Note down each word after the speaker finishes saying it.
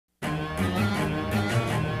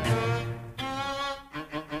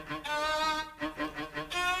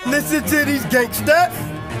Listen to these gangsters.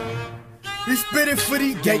 We spit it for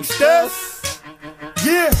these gangsters.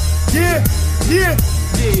 Yeah, yeah, yeah,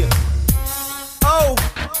 yeah. Oh,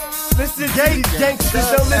 listen to these gangsters.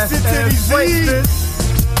 Don't listen to these wanksters.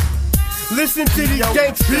 Listen to these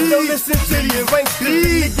gangsters. Don't listen to these wanksters.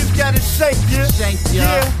 Niggas gotta shake ya.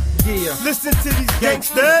 Yeah. Yeah. Listen to these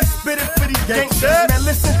gangsters. Spit it for these gangsters. Man,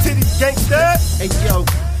 listen to these gangsters. Hey yo,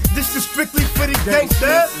 this is strictly for the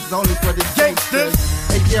gangsters. It's only for the gangsters.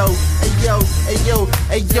 Hey yo, hey yo, hey yo,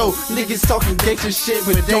 hey yo. Niggas talking gangster shit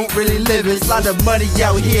but don't really live it. It's a lot of money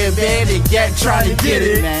out here, man. They trying to get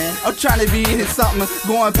it, man. I'm trying to be in something,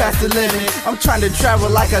 going past the limit. I'm trying to travel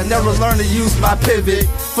like I never learned to use my pivot.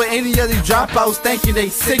 For any other dropouts thinking they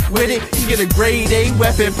sick with it, you get a grade A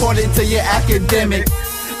weapon pointed to your academic.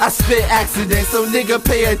 I spit accidents, so nigga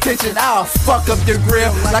pay attention. I'll fuck up your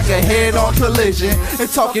grill like a head-on collision. And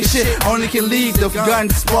talking shit only can leave the gun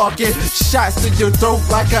sparking. Shots to your throat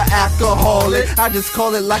like an alcoholic. I just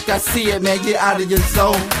call it like I see it, man. Get out of your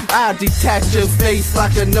zone. I'll detach your face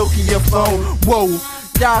like a Nokia phone. Whoa.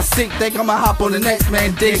 Y'all sick, think I'ma hop on the next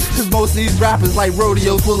man dick. Cause most of these rappers like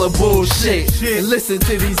rodeos full of bullshit. And listen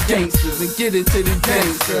to these gangsters and get into these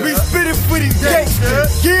gangsters. We spit it for these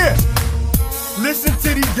gangsters. Yeah. Listen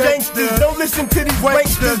to these gangsters, don't listen to these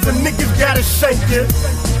wanksters. The niggas gotta shake ya.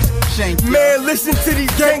 Man, listen to these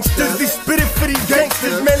gangsters, they spit it for these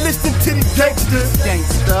gangsters. Man, listen to these gangsters.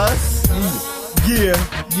 Gangsters. Yeah,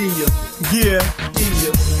 yeah, yeah,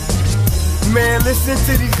 yeah. Man, listen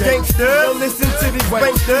to these gangsters, don't listen to these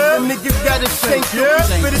wanksters. The niggas gotta shake ya.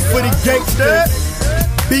 Spit it for the gangsters.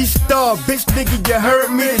 B-Star, bitch nigga, you heard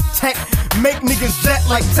me. Attack, make niggas act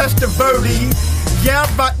like Testaverde. Yeah,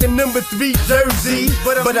 I rock the number 3 jersey,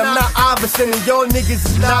 but I'm not Iverson and y'all niggas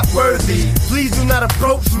is not worthy. Please do not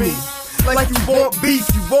approach me like you want beef.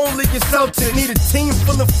 You only insulted, need a team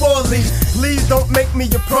full of 4-leaves. Please don't make me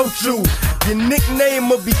approach you. Your nickname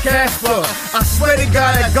will be Casper. I swear to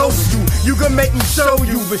God I ghost you. You gon' make me show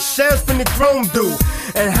you what shells from the chrome do,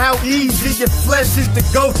 and how easy your flesh is to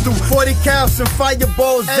go through. 40 counts and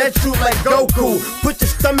fireballs that you like Goku. Put your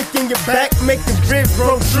stomach in your back, make the ribs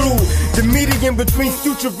grow true. The median between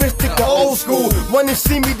futuristic and old school. Wanna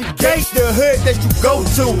see me the gate, the hood that you go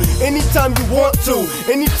to. Anytime you want to,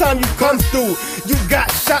 anytime you come through. You got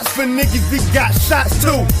shots for niggas, we got shots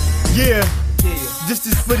too. Yeah. This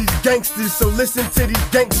is for these gangsters, so listen to these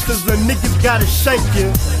gangsters. The niggas gotta shake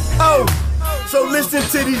ya. Oh, so listen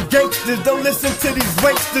to these gangsters, don't listen to these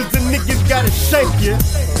wanksters. The niggas gotta shake ya.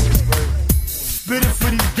 Spit it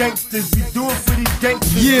for these gangsters, we do it for these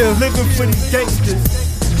gangsters. Yeah, living for these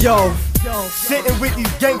gangsters. Yo, sitting with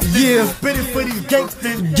these gangsters. Yeah, spit it for these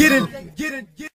gangsters. Get it.